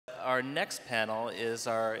our next panel is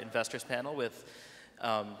our investors panel with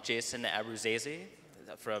Jason Abbruzzese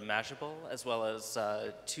from Mashable, as well as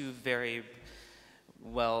two very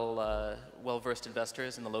well-versed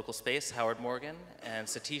investors in the local space, Howard Morgan and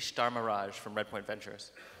Satish Dharmaraj from Redpoint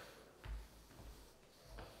Ventures.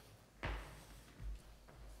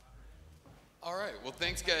 All right, well,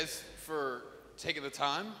 thanks guys for taking the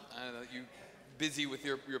time. I know you're busy with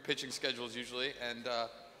your pitching schedules usually, and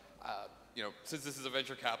you know, since this is a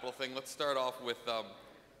venture capital thing, let's start off with,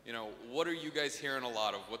 you know, what are you guys hearing a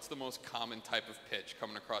lot of? What's the most common type of pitch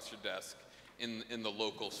coming across your desk in the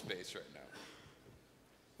local space right now?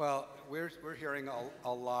 Well, we're hearing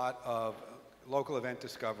a lot of local event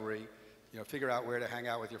discovery. You know, figure out where to hang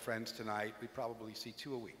out with your friends tonight. We probably see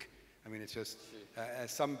 2 a week. I mean, it's just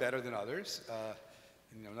some better than others.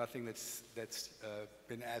 You know, nothing that's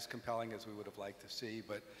been as compelling as we would have liked to see,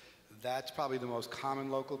 but that's probably the most common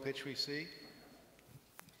local pitch we see.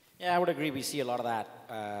 Yeah, I would agree. We see a lot of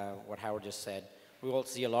that, what Howard just said. We also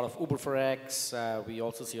see a lot of Uber for X. We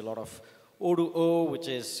also see a lot of O2O, which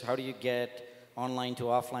is how do you get online to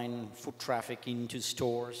offline foot traffic into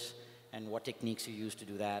stores, and what techniques you use to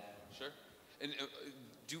do that. Sure. And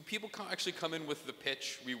do people actually come in with the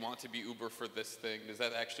pitch, we want to be Uber for this thing? Is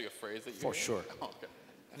that actually a phrase that you For sure. Oh, okay.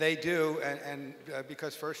 They do, and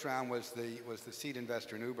because first round was the seed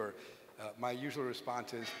investor in Uber, my usual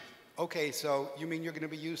response is, okay, so you mean you're going to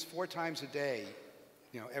be used 4 times a day,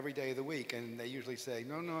 you know, every day of the week? And they usually say,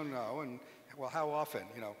 no, no, no. And well, how often?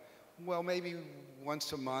 You know, well, maybe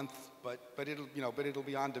once a month, but it'll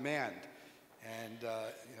be on demand, and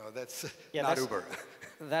you know, that's not Uber.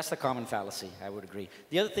 That's the common fallacy, I would agree.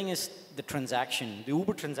 The other thing is the transaction. The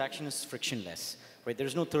Uber transaction is frictionless, right?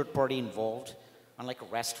 There's no third party involved. Unlike a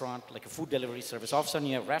restaurant, like a food delivery service, all of a sudden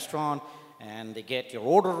you have a restaurant and they get your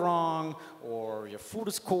order wrong, or your food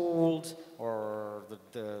is cold, or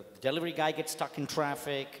the delivery guy gets stuck in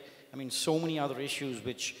traffic. I mean, so many other issues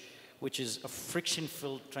which is a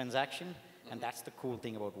friction-filled transaction, and that's the cool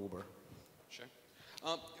thing about Uber. Sure.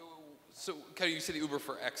 So, Kelly, you said Uber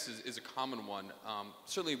for X is a common one.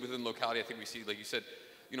 Certainly within locality, I think we see, like you said,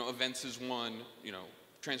 you know, events is one, you know,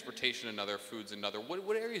 transportation another, food's another.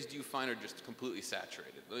 What areas do you find are just completely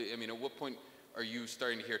saturated? I mean, at what point are you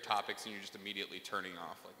starting to hear topics and you're just immediately turning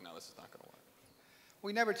off, like, no, this is not going to work?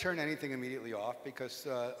 We never turn anything immediately off because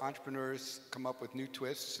entrepreneurs come up with new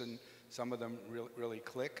twists, and some of them really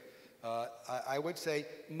click. I would say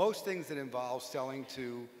most things that involve selling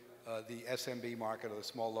to the SMB market or the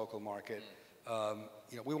small local market,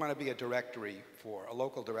 you know, we want to be a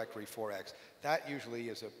local directory for X. That usually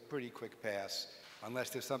is a pretty quick pass,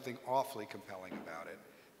 unless there's something awfully compelling about it,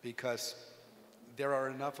 because there are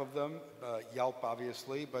enough of them. Yelp,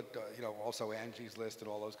 obviously, but you know, also Angie's List and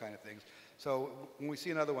all those kind of things. So when we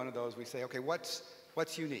see another one of those, we say, okay, what's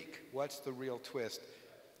unique? What's the real twist?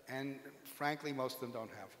 And frankly, most of them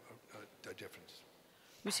don't have a difference.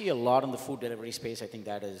 We see a lot in the food delivery space. I think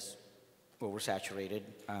that is oversaturated.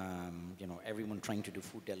 You know, everyone trying to do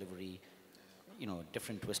food delivery, you know,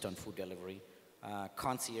 different twist on food delivery.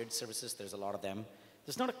 Concierge services, there's a lot of them.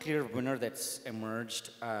 There's not a clear winner that's emerged.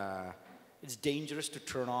 It's dangerous to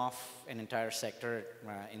turn off an entire sector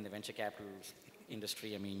in the venture capital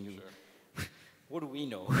industry. I mean, what do we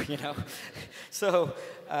know, you know? So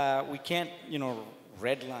we can't, you know,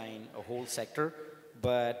 redline a whole sector.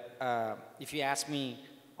 But if you ask me,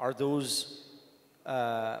 are those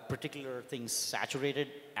particular things saturated?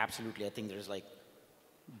 Absolutely. I think there's like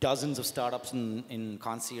dozens of startups in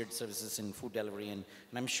concierge services in food delivery, and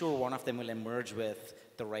I'm sure one of them will emerge with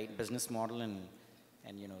the right business model, and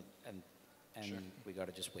you know, and sure. We got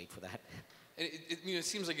to just wait for that. And it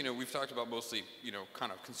seems like, you know, we've talked about mostly, you know,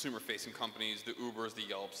 kind of consumer-facing companies, the Ubers, the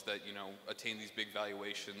Yelps that, you know, attain these big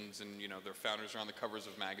valuations, and, you know, their founders are on the covers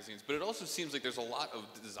of magazines. But it also seems like there's a lot of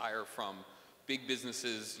desire from big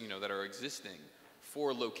businesses, you know, that are existing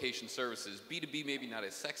for location services. B2B maybe not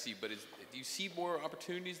as sexy, but do you see more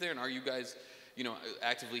opportunities there? And are you guys, you know,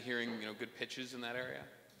 actively hearing, you know, good pitches in that area?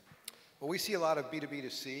 Well, we see a lot of B2B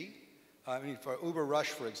to C. I mean, for Uber Rush,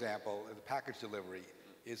 for example, the package delivery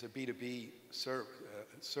is a B2B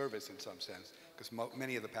service in some sense, because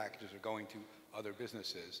many of the packages are going to other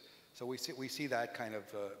businesses. So we see that kind of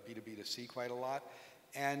B2B to C quite a lot.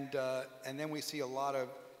 And then we see a lot of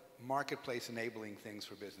marketplace enabling things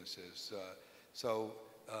for businesses.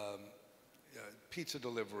 Pizza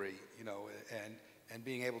delivery, you know, and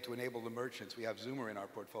being able to enable the merchants. We have Zoomer in our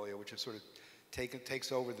portfolio, which is sort of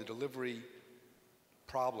takes over the delivery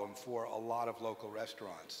problem for a lot of local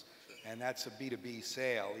restaurants. And that's a B2B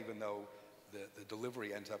sale, even though the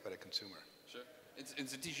delivery ends up at a consumer. Sure. And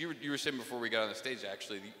Satish, you were saying before we got on the stage,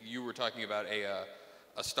 actually, you were talking about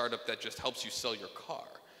a startup that just helps you sell your car.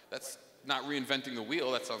 That's not reinventing the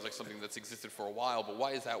wheel. That sounds like something that's existed for a while, but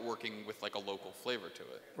why is that working with like a local flavor to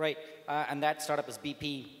it? Right, and that startup is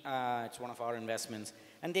BP. It's one of our investments.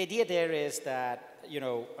 And the idea there is that,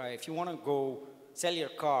 if you want to go sell your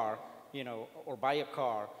car, or buy a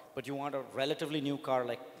car, but you want a relatively new car,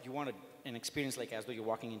 like you want an experience like as though you're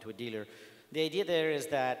walking into a dealer. The idea there is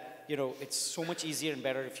that, it's so much easier and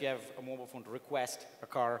better if you have a mobile phone to request a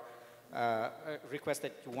car, request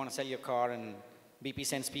that you want to sell your car, and BP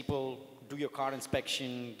sends people, do your car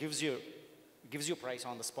inspection, gives you a price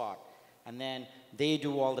on the spot. And then they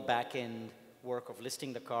do all the back-end work of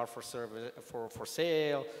listing the car for service, for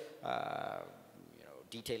sale,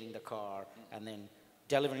 detailing the car, and then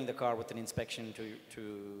delivering the car with an inspection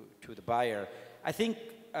to the buyer. I think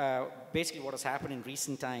basically what has happened in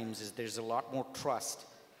recent times is there's a lot more trust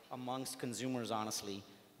amongst consumers, honestly,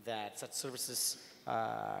 that such services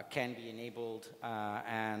can be enabled,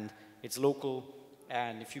 and it's local.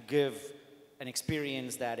 And if you give an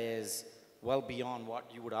experience that is well beyond what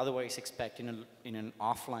you would otherwise expect in an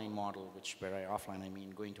offline model, which by offline I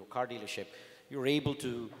mean going to a car dealership, you're able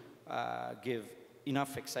to give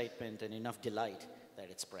enough excitement and enough delight that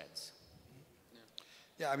it spreads.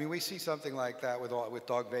 Yeah, I mean, we see something like that with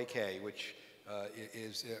Dog Vacay, which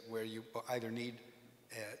is where you either need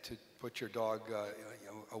to put your dog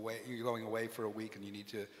away, you're going away for a week and you need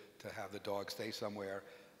to have the dog stay somewhere,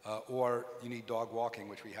 or you need dog walking,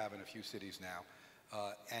 which we have in a few cities now.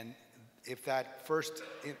 And if that first,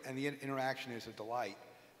 and the interaction is a delight,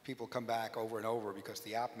 people come back over and over because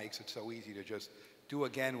the app makes it so easy to just do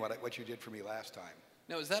again what you did for me last time.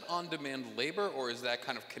 Now, is that on-demand labor, or is that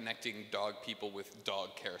kind of connecting dog people with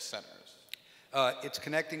dog care centers? It's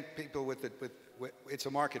connecting people with it's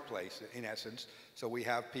a marketplace, in essence. So we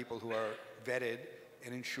have people who are vetted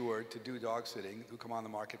and insured to do dog sitting who come on the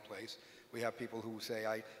marketplace. We have people who say,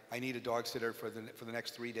 I need a dog sitter for the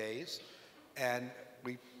next 3 days. And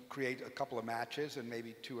we create a couple of matches, and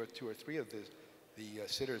maybe two or three of the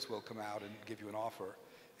sitters will come out and give you an offer.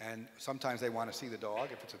 And sometimes they want to see the dog,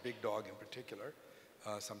 if it's a big dog in particular.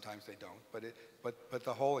 Sometimes they don't. But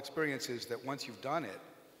the whole experience is that once you've done it,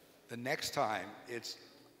 the next time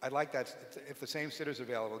I'd like that, if the same sitter's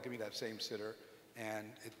available, give me that same sitter, and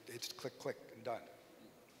it's click, click, and done.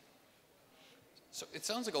 So it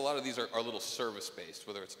sounds like a lot of these are a little service-based,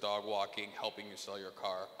 whether it's dog walking, helping you sell your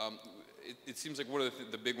car. It seems like one of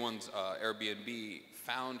the big ones, Airbnb,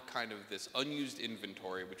 found kind of this unused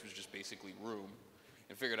inventory, which was just basically room,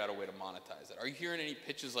 and figured out a way to monetize it. Are you hearing any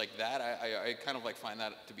pitches like that? I kind of find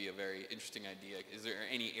that to be a very interesting idea. Is there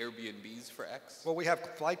any Airbnbs for X? Well, we have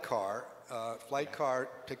Flightcar. Flightcar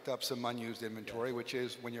picked up some unused inventory, which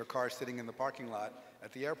is when your car's sitting in the parking lot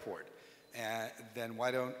at the airport. And then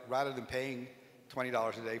rather than paying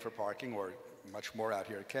 $20 a day for parking, or much more out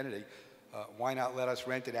here at Kennedy, why not let us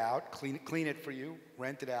rent it out, clean it for you,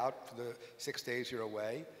 rent it out for the 6 days you're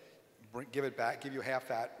away, give it back, give you half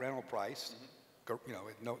that rental price,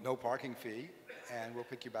 no parking fee, and we'll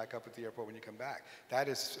pick you back up at the airport when you come back. That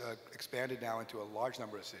is expanded now into a large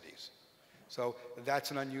number of cities. So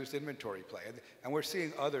that's an unused inventory play. And we're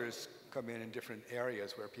seeing others come in different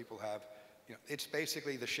areas where people have, it's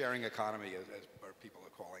basically the sharing economy, as people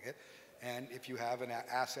are calling it. And if you have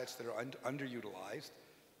assets that are underutilized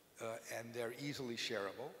and they're easily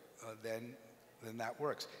shareable, then that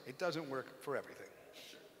works. It doesn't work for everything.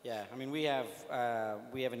 Yeah, I mean, we have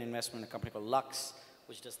an investment in a company called Lux,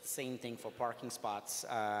 which does the same thing for parking spots.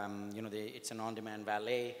 It's an on-demand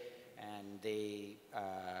valet, and they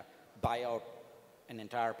buy out an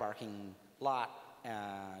entire parking lot,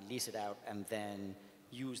 lease it out, and then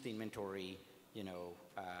use the inventory,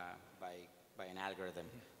 by an algorithm.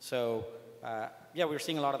 So, yeah, we're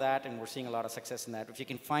seeing a lot of that, and we're seeing a lot of success in that. If you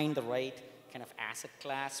can find the right kind of asset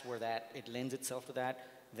class where it lends itself to that,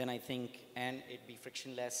 then I think, and it be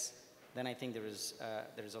frictionless, then I think there is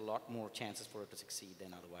a lot more chances for it to succeed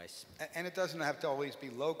than otherwise. And it doesn't have to always be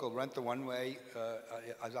local. Rent the One Way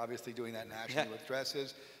is obviously doing that nationally with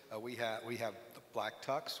dresses. We have the Black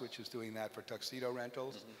Tux, which is doing that for tuxedo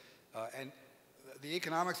rentals. And the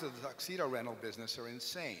economics of the tuxedo rental business are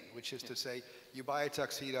insane, which is to say, you buy a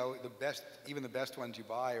tuxedo, even the best ones you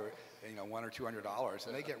buy are $100 or $200,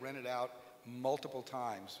 and they get rented out multiple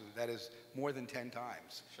times. That is more than 10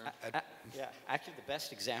 times. Sure. Yeah, actually the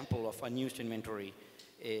best example of unused inventory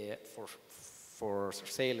for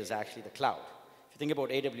sale is actually the cloud. If you think about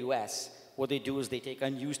AWS, what they do is they take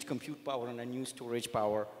unused compute power and unused storage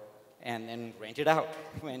power and then rent it out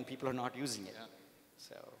when people are not using it. Yeah.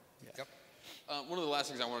 So, yeah. Yep. One of the last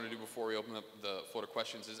things I wanted to do before we open up the floor to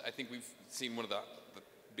questions is I think we've seen one of the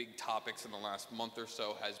big topics in the last month or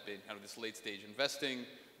so has been kind of this late stage investing,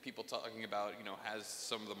 people talking about, has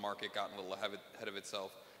some of the market gotten a little ahead of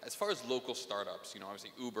itself. As far as local startups,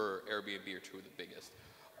 obviously Uber, Airbnb are two of the biggest.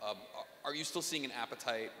 Are you still seeing an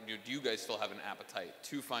appetite? Do you guys still have an appetite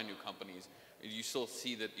to find new companies? Do you still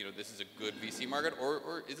see that this is a good VC market,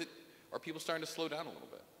 or are people starting to slow down a little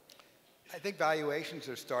bit? I think valuations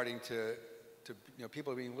are starting to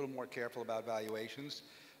people are being a little more careful about valuations.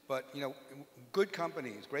 But good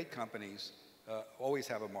companies, great companies, always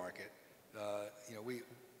have a market.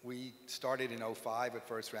 We started in '05 at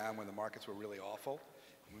first round when the markets were really awful.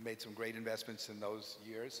 We made some great investments in those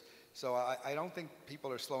years. So I don't think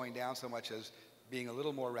people are slowing down so much as being a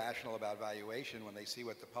little more rational about valuation when they see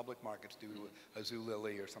what the public markets do to a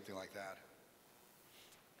Zulily or something like that.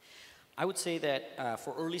 I would say that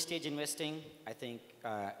for early stage investing, I think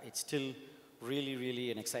it's still really,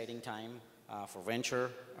 really an exciting time for venture.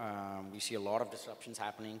 We see a lot of disruptions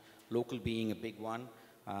happening, local being a big one.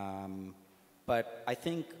 But I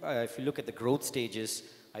think if you look at the growth stages,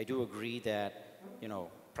 I do agree that,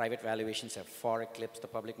 private valuations have far eclipsed the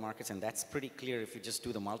public markets, and that's pretty clear if you just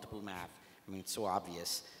do the multiple math. I mean, it's so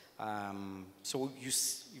obvious. So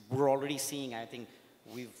we're already seeing, I think,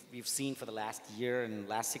 we've seen for the last year and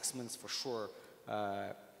last 6 months for sure,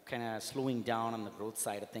 kind of slowing down on the growth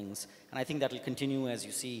side of things. And I think that will continue as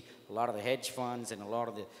you see a lot of the hedge funds and a lot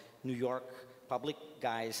of the New York public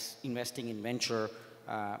guys investing in venture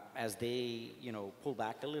as they, pull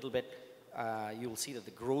back a little bit. You'll see that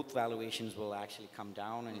the growth valuations will actually come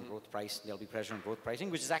down and there'll be pressure on growth pricing,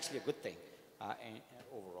 which is actually a good thing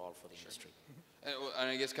overall for the industry. And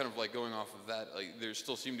I guess kind of like going off of that, like there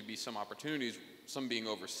still seem to be some opportunities, some being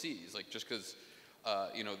overseas, like just because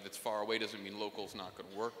that's far away doesn't mean local's not going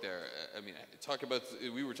to work there. I mean,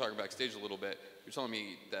 we were talking backstage a little bit. You're telling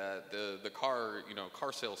me that the car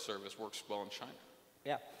sales service works well in China.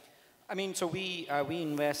 Yeah, I mean, so we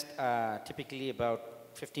invest typically about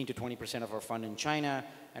 15 to 20% of our fund in China,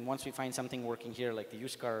 and once we find something working here, like the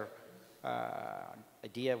used car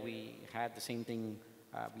idea, we had the same thing.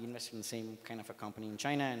 We invested in the same kind of a company in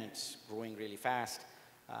China, and it's growing really fast.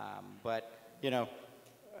 But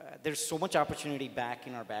there's so much opportunity back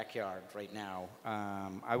in our backyard right now.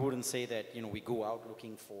 I wouldn't say that we go out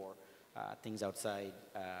looking for things outside,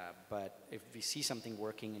 but if we see something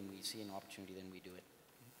working and we see an opportunity, then we do it.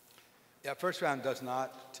 Yeah, First Round does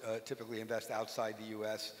not typically invest outside the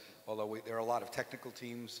U.S., although there are a lot of technical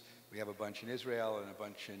teams. We have a bunch in Israel and a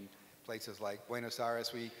bunch in places like Buenos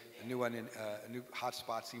Aires. A new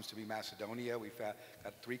hotspot seems to be Macedonia. We've got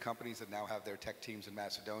 3 companies that now have their tech teams in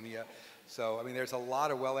Macedonia. So, I mean, there's a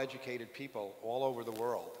lot of well-educated people all over the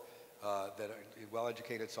world that are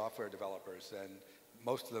well-educated software developers, and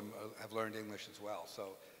most of them have learned English as well. So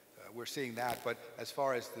we're seeing that. But as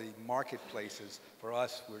far as the marketplaces, for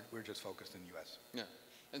us, we're just focused in the U.S. Yeah.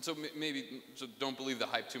 And so so don't believe the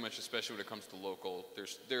hype too much, especially when it comes to local.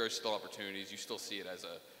 There are still opportunities. You still see it as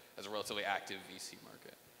a relatively active VC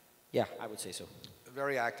market. Yeah, I would say so.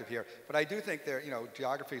 Very active here. But I do think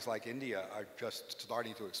geographies like India are just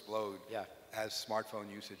starting to explode as smartphone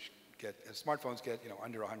usage as smartphones get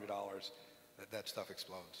under $100, that stuff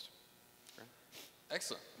explodes. Okay.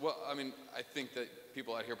 Excellent. Well, I mean, I think that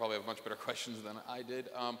people out here probably have much better questions than I did.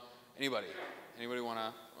 Anybody want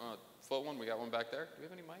to float one? We got one back there. Do we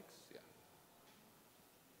have any mics? Yeah.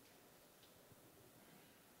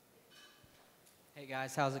 Hey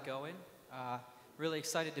guys, how's it going? Really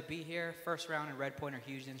excited to be here. First Round and Redpoint are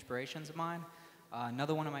huge inspirations of mine.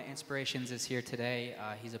 Another one of my inspirations is here today.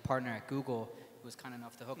 He's a partner at Google who was kind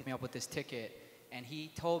enough to hook me up with this ticket. And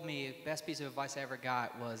he told me the best piece of advice I ever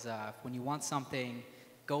got was when you want something,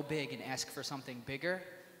 go big and ask for something bigger.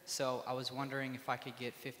 So I was wondering if I could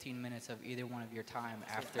get 15 minutes of either one of your time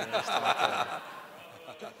after this talk.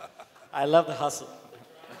 I love the hustle.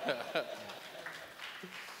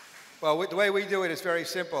 Well, the way we do it is very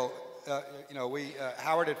simple.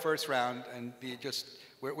 Howard at First Round, and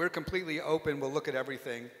we're completely open. We'll look at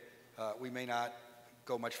everything. We may not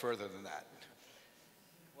go much further than that.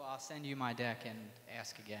 Well, I'll send you my deck and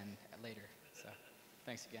ask again later. So,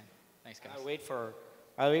 thanks again. Thanks, guys. I'll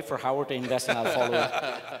wait for Howard to invest, and I'll follow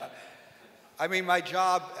up. I mean, my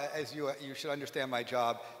job, as you should understand my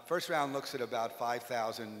job, First Round looks at about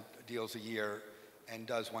 5,000 deals a year and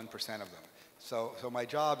does 1% of them. So my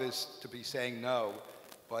job is to be saying no,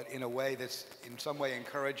 but in a way that's in some way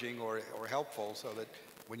encouraging or helpful, so that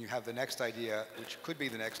when you have the next idea, which could be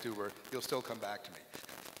the next Uber, you'll still come back to me.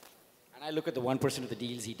 And I look at the 1% of the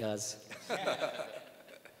deals he does. Right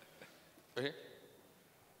here?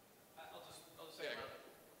 I'll just say,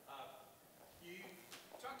 you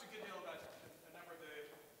talked a good deal about a number of the.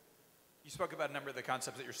 You You spoke about a number of the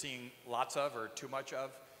concepts that you're seeing lots of or too much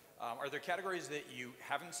of. Are there categories that you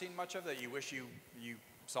haven't seen much of that you wish you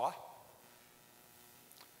saw?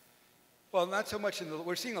 Well, not so much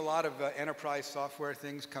we're seeing a lot of enterprise software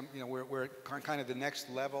things come, we're kind of the next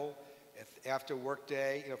level after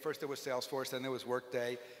Workday. First there was Salesforce, then there was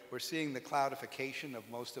Workday. We're seeing the cloudification of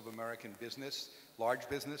most of American business, large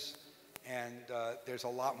business, and there's a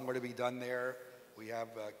lot more to be done there. We have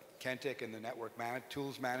Kentic and the network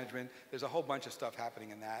tools management. There's a whole bunch of stuff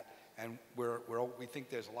happening in that, and we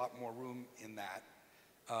think there's a lot more room in that.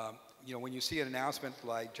 When you see an announcement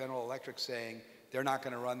like General Electric saying they're not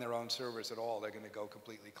going to run their own servers at all, they're going to go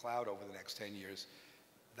completely cloud over the next 10 years,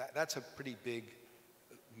 that's a pretty big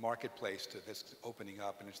marketplace that's opening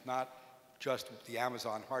up, and it's not just the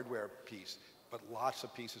Amazon hardware piece, but lots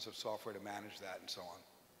of pieces of software to manage that and so on.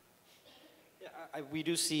 Yeah, we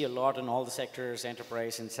do see a lot in all the sectors,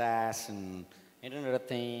 enterprise and SaaS and Internet of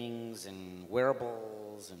Things and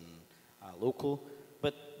wearables and local.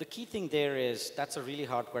 But the key thing there is that's a really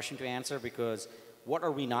hard question to answer, because what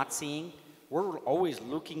are we not seeing? We're always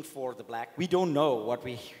looking for the black. We don't know what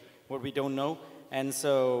we don't know. And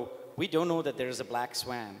so we don't know that there is a black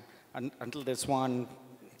swan until the swan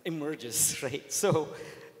emerges, right? So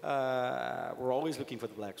we're always looking for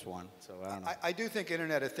the black swan. So I don't know. I do think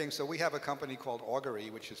Internet of Things. So we have a company called Augury,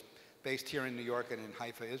 which is based here in New York and in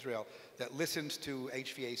Haifa, Israel, that listens to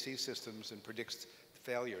HVAC systems and predicts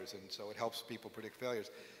failures. And so it helps people predict failures.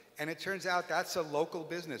 And it turns out that's a local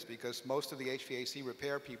business, because most of the HVAC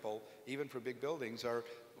repair people, even for big buildings, are a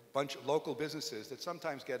bunch of local businesses that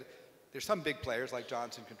sometimes there's some big players like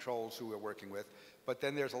Johnson Controls who we're working with, but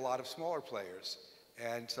then there's a lot of smaller players.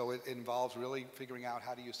 And so it involves really figuring out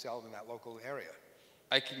how do you sell in that local area.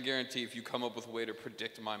 I can guarantee if you come up with a way to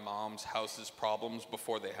predict my mom's house's problems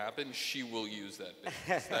before they happen, she will use that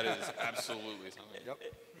business. That is absolutely something. Yep. Big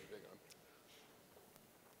on.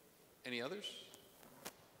 Any others?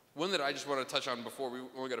 One that I just want to touch on before we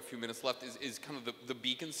only got a few minutes left is kind of the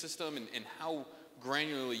beacon system and how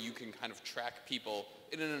granularly you can kind of track people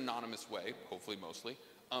in an anonymous way, hopefully mostly.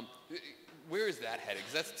 Where is that heading?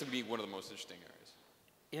 Because that's, to me, one of the most interesting areas.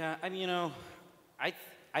 Yeah, I mean,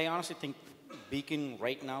 I honestly think beacon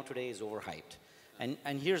right now today is overhyped.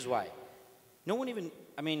 And here's why. No one even,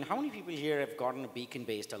 I mean, how many people here have gotten a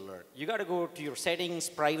beacon-based alert? You got to go to your settings,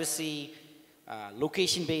 privacy,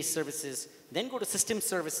 location-based services, then go to system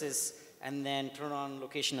services, and then turn on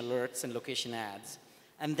location alerts and location ads.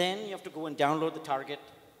 And then you have to go and download the Target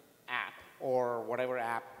app or whatever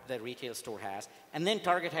app the retail store has. And then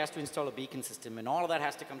Target has to install a beacon system, and all of that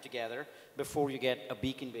has to come together before you get a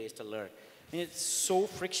beacon-based alert. I mean, it's so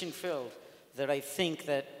friction-filled that I think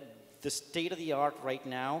that the state of the art right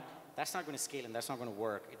now, that's not going to scale and that's not going to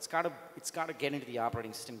work. It's got to get into the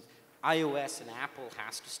operating system. iOS and Apple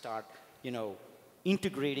has to start,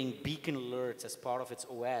 integrating beacon alerts as part of its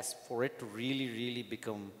OS for it to really, really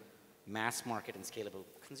become mass market and scalable.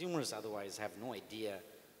 Consumers otherwise have no idea,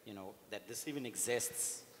 that this even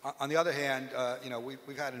exists. On the other hand,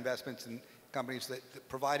 we've had investments in companies that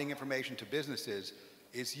providing information to businesses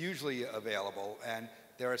is usually available, and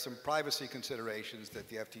there are some privacy considerations that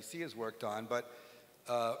the FTC has worked on, but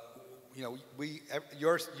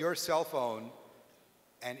your cell phone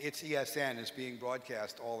and its ESN is being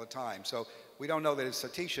broadcast all the time. So we don't know that it's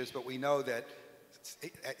Satish's, but we know that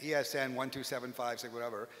ESN 12756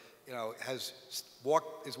 whatever,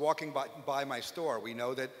 is walking by my store. We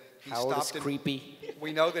know that he stopped. Creepy.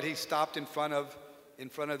 We know that he stopped in front of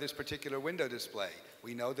this particular window display.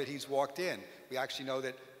 We know that he's walked in. We actually know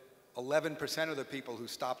that 11% of the people who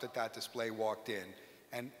stopped at that display walked in,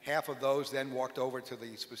 and half of those then walked over to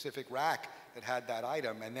the specific rack that had that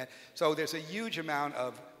item. And then, so there's a huge amount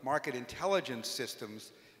of market intelligence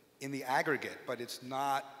systems in the aggregate, but it's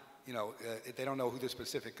not, they don't know who the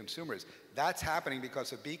specific consumer is. That's happening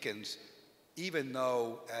because of beacons, even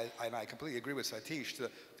though, and I completely agree with Satish,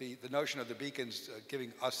 the notion of the beacons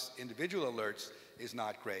giving us individual alerts is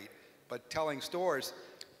not great, but telling stores,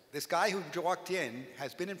 this guy who walked in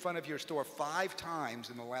has been in front of your store 5 times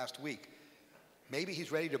in the last week. Maybe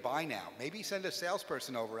he's ready to buy now. Maybe send a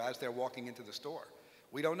salesperson over as they're walking into the store.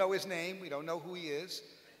 We don't know his name. We don't know who he is,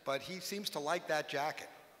 but he seems to like that jacket.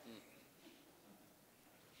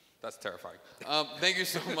 That's terrifying. Thank you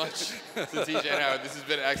so much, Satish and Howard. This has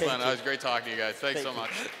been excellent. It was great talking to you guys. Thanks so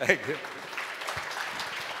much. Thank you.